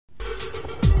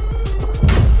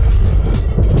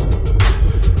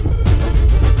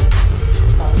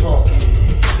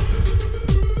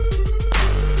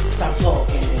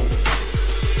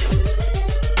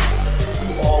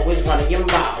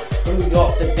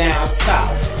down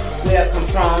south. Where I come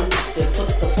from, they put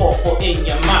the 4-4 in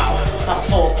your mouth. Stop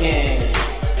talking.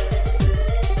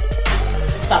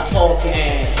 Stop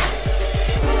talking.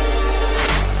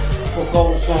 What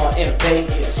goes on in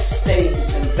Vegas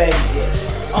stays in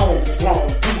Vegas. Only grown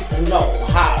people know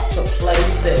how to play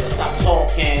this. Stop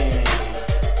talking.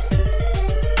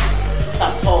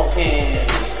 Stop talking.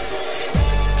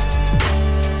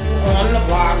 On the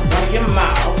block, run your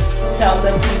mouth. Tell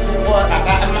them people what I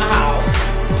got in my house.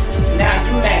 Now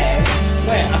you mad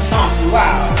when I stomp you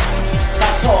out.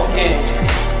 Stop talking.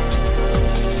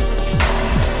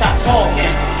 Stop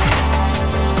talking.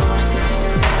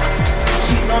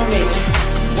 Cheating on me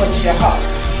with your heart.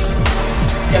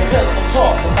 You people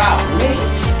talk about me.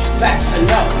 That's a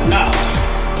no.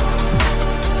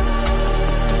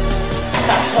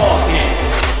 Stop talking.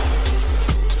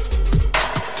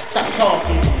 Stop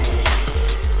talking.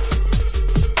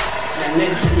 And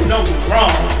niggas, you know you're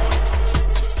wrong.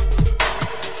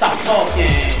 Stop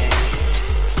talking.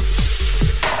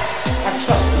 I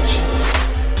trusted you.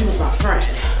 You was my friend.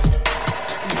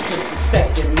 You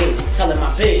disrespected me, telling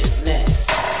my business.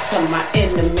 Telling my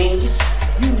enemies,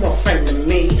 you no friend to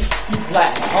me. You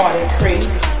black-hearted creep.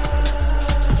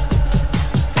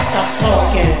 Stop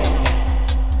talking.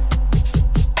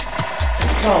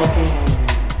 Stop talking.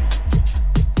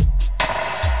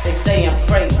 They say I'm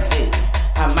crazy.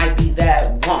 I might be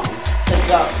that one to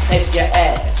go take your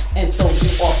ass and throw you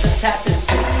off the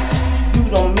tapestry. You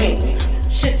don't mean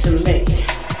shit to me.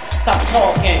 Stop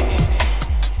talking.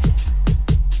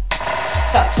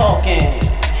 Stop talking.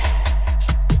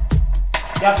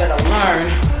 Y'all better learn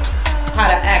how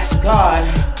to ask God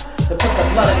to put the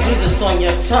blood of Jesus on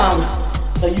your tongue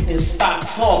so you can stop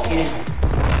talking.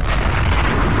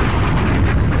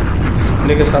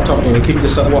 Nigga, stop talking and keep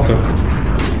yourself walking.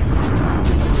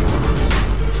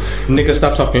 Nigga,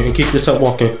 stop talking and keep yourself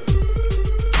walking.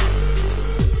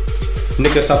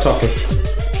 Nigga, stop talking.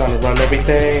 Trying to run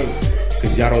everything,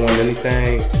 cause y'all don't want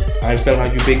anything. I ain't feel how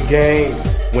you big game,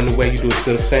 when the way you do is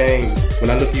still the same. When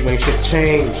I look, you ain't shit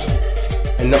changed,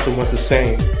 and nothing was the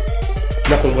same.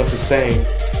 Nothing was the same.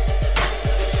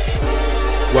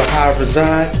 Where I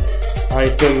reside, I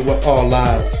ain't feeling with all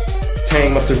lies.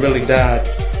 Tang must have really died.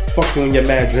 Fuck you and your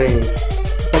mad dreams.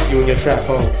 Fuck you and your trap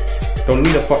home. Don't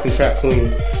need a fucking trap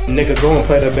queen. Nigga, go and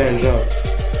play the banjo.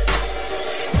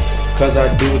 Cause I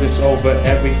do this over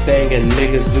everything, and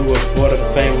niggas do it for the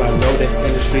fame. I know the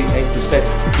industry ain't the same.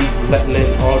 Keep letting in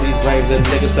all these lanes, and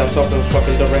niggas stop talking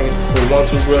fucking the rain. The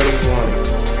ones who really want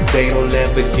it, they don't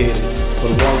ever get it. For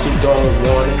the ones who don't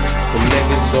want it, the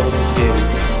niggas always get it.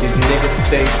 These niggas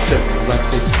stay tripping like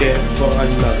they scared for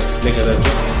another nigga that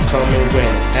just come and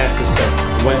win after sex.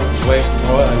 Wait,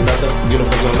 or another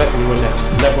universe gonna let me win next.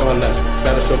 Never unless,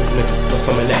 gotta show these niggas what's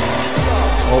coming next.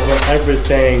 Over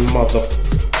everything, mother.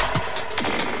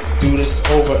 Do this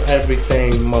over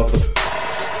everything, mother.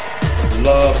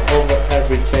 Love over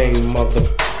everything, mother.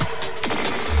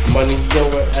 Money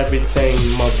over everything,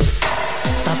 mother.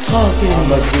 Stop talking.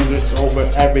 I'ma do this over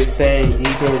everything,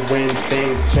 even when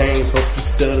things change. Hope you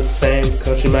still the same,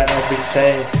 country my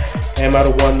everything. Am I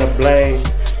the one to blame?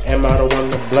 Am I the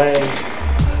one to blame?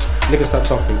 Nigga, stop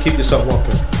talking, keep yourself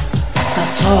walking.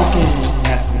 Stop talking.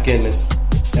 Ask forgiveness,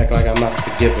 act like I'm not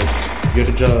forgiven. You're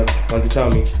the judge, why don't you tell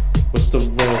me, what's the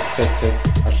real sentence?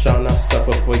 I shall not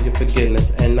suffer for your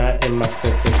forgiveness, and not in my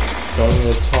sentence. Don't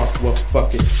even talk, well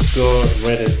fuck it, good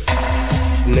riddance.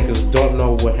 Niggas don't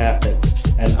know what happened,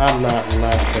 and I'm not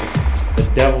laughing. The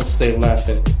devil stay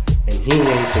laughing, and he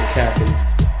ain't the captain.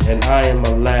 And I am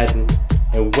Aladdin,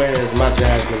 and where is my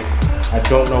Jasmine? I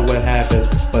don't know what happened,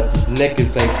 but these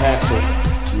niggas ain't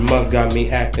passing. You must got me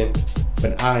acting,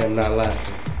 but I am not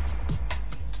laughing.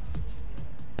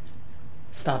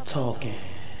 Stop talking.